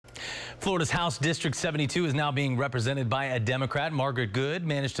Florida's House District 72 is now being represented by a Democrat. Margaret Good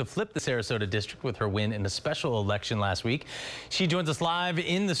managed to flip the Sarasota district with her win in a special election last week. She joins us live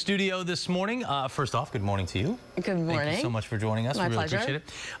in the studio this morning. First off, good morning to you. Good morning. Thank you so much for joining us. My we really pleasure. appreciate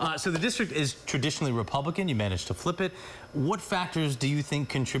it. So the district is traditionally Republican. You managed to flip it. What factors do you think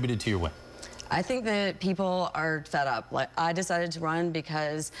contributed to your win? I think that people are fed up. Like, I decided to run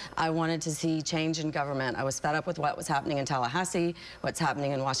because I wanted to see change in government. I was fed up with what was happening in Tallahassee, what's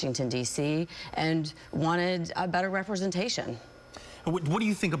happening in Washington, D.C., and wanted a better representation. What do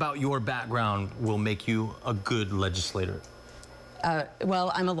you think about your background will make you a good legislator?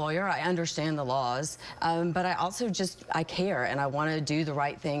 Well, I'm a lawyer. I understand the laws, but I also I care, and I want to do the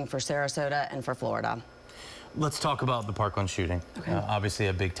right thing for Sarasota and for Florida. Let's talk about the Parkland shooting. Okay. Obviously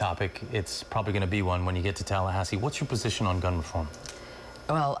a big topic. It's probably going to be one when you get to Tallahassee. What's your position on gun reform?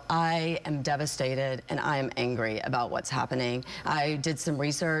 Well, I am devastated and I am angry about what's happening. I did some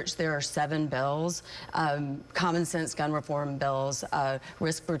research. There are 7 bills, common sense gun reform bills,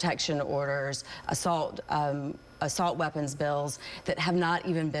 risk protection orders, assault weapons bills that have not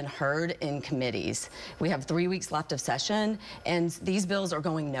even been heard in committees. We have 3 weeks left of session, and these bills are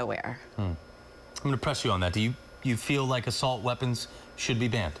going nowhere. I'm going to press you on that. Do you feel like assault weapons should be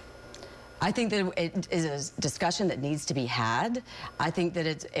banned? I think that it is a discussion that needs to be had. I think that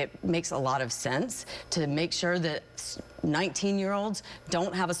it makes a lot of sense to make sure that 19-year-olds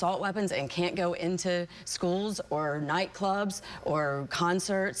don't have assault weapons and can't go into schools or nightclubs or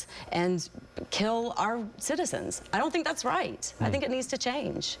concerts and kill our citizens. I don't think that's right. I think it needs to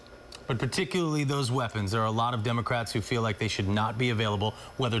change. But particularly those weapons, there are a lot of Democrats who feel like they should not be available,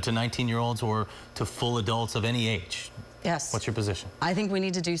 whether to 19-year-olds or to full adults of any age. Yes. What's your position? I think we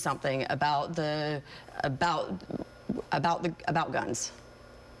need to do something about guns.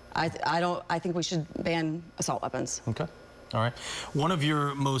 I think we should ban assault weapons. Okay. All right. One of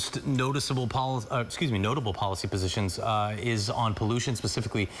your most notable policy positions is on pollution,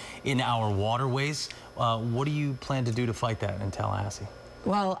 specifically in our waterways. What do you plan to do to fight that in Tallahassee?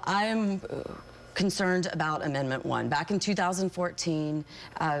 Well, I'm concerned about Amendment 1. Back in 2014,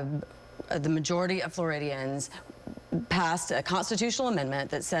 the majority of Floridians passed a constitutional amendment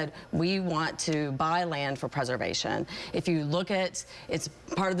that said we want to buy land for preservation. If you look at, it's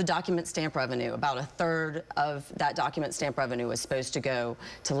part of the document stamp revenue. About 1/3 of that document stamp revenue is supposed to go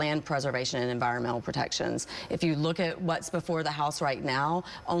to land preservation and environmental protections. If you look at what's before the House right now,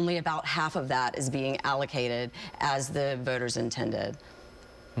 only about half of that is being allocated as the voters intended.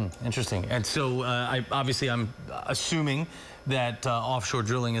 Interesting. And so obviously I'm assuming that offshore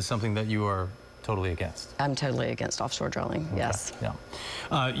drilling is something that you are totally against. I'm totally against offshore drilling, okay. Yes. Yeah.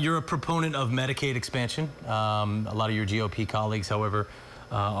 You're a proponent of Medicaid expansion. A lot of your GOP colleagues, however,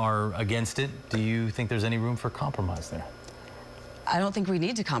 are against it. Do you think there's any room for compromise there? I don't think we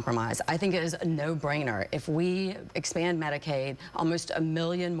need to compromise. I think it is a no-brainer. If we expand Medicaid, almost 1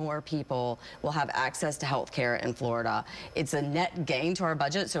 million more people will have access to health care in Florida. It's a net gain to our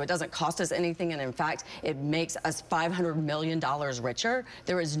budget, so it doesn't cost us anything, and in fact, it makes us $500 million richer.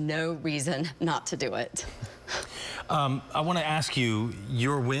 There is no reason not to do it. I want to ask you,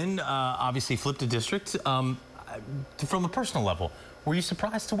 your win obviously flipped a district. From a personal level, were you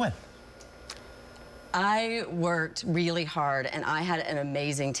surprised to win? I worked really hard, and I had an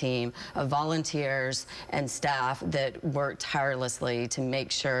amazing team of volunteers and staff that worked tirelessly to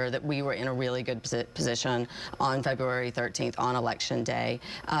make sure that we were in a really good position on February 13th, on Election Day.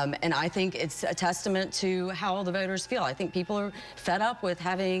 And I think it's a testament to how the voters feel. I think people are fed up with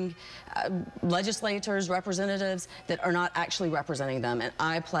having legislators, representatives that are not actually representing them. And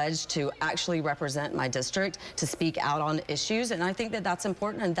I pledged to actually represent my district, to speak out on issues. And I think that that's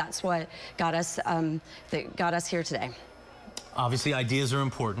important, and that's what got us here today. Obviously, ideas are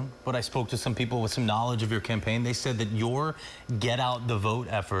important, but I spoke to some people with some knowledge of your campaign. They said that your Get Out the Vote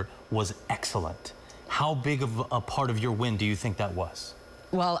effort was excellent. How big of a part of your win do you think that was?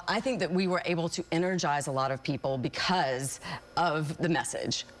 Well, I think that we were able to energize a lot of people because of the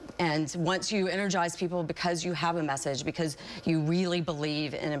message. And once you energize people because you have a message, because you really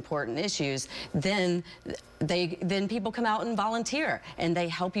believe in important issues, then people come out and volunteer, and they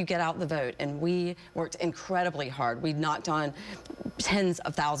help you get out the vote. And we worked incredibly hard. We knocked on tens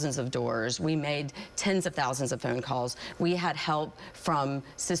of thousands of doors. We made tens of thousands of phone calls. We had help from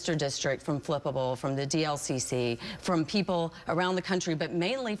Sister District, from Flippable, from the DLCC, from people around the country, but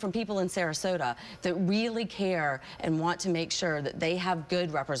mainly from people in Sarasota that really care and want to make sure that they have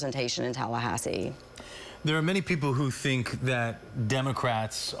good representation in Tallahassee. There are many people who think that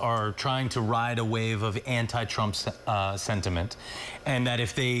Democrats are trying to ride a wave of anti-Trump sentiment, and that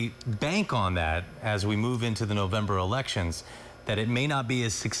if they bank on that as we move into the November elections, that it may not be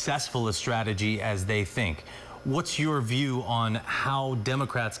as successful a strategy as they think. What's your view on how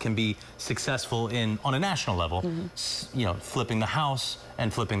Democrats can be successful on a national level, you know, flipping the House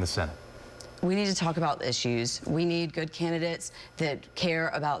and flipping the Senate? We need to talk about the issues. We need good candidates that care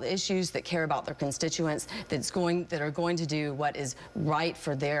about the issues, that care about their constituents, that are going to do what is right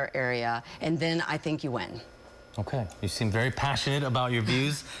for their area, and then I think you win. Okay, you seem very passionate about your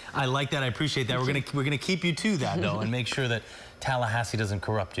views. I like that. I appreciate that. We're gonna keep you to that though, and make sure that Tallahassee doesn't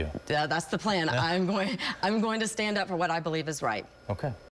corrupt you. That's the plan. Yeah. I'm going to stand up for what I believe is right. Okay.